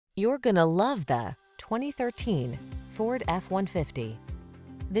You're gonna love the 2013 Ford F-150.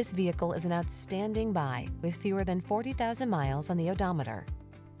 This vehicle is an outstanding buy with fewer than 40,000 miles on the odometer.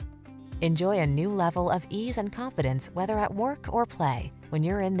 Enjoy a new level of ease and confidence whether at work or play when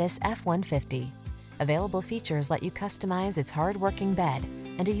you're in this F-150. Available features let you customize its hard-working bed,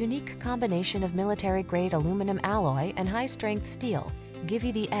 and a unique combination of military-grade aluminum alloy and high-strength steel give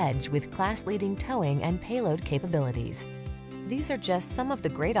you the edge with class-leading towing and payload capabilities. These are just some of the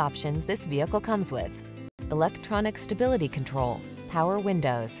great options this vehicle comes with: electronic stability control, power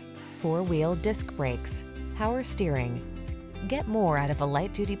windows, four-wheel disc brakes, power steering. Get more out of a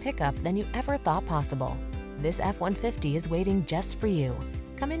light-duty pickup than you ever thought possible. This F-150 is waiting just for you.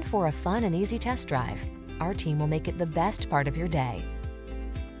 Come in for a fun and easy test drive. Our team will make it the best part of your day.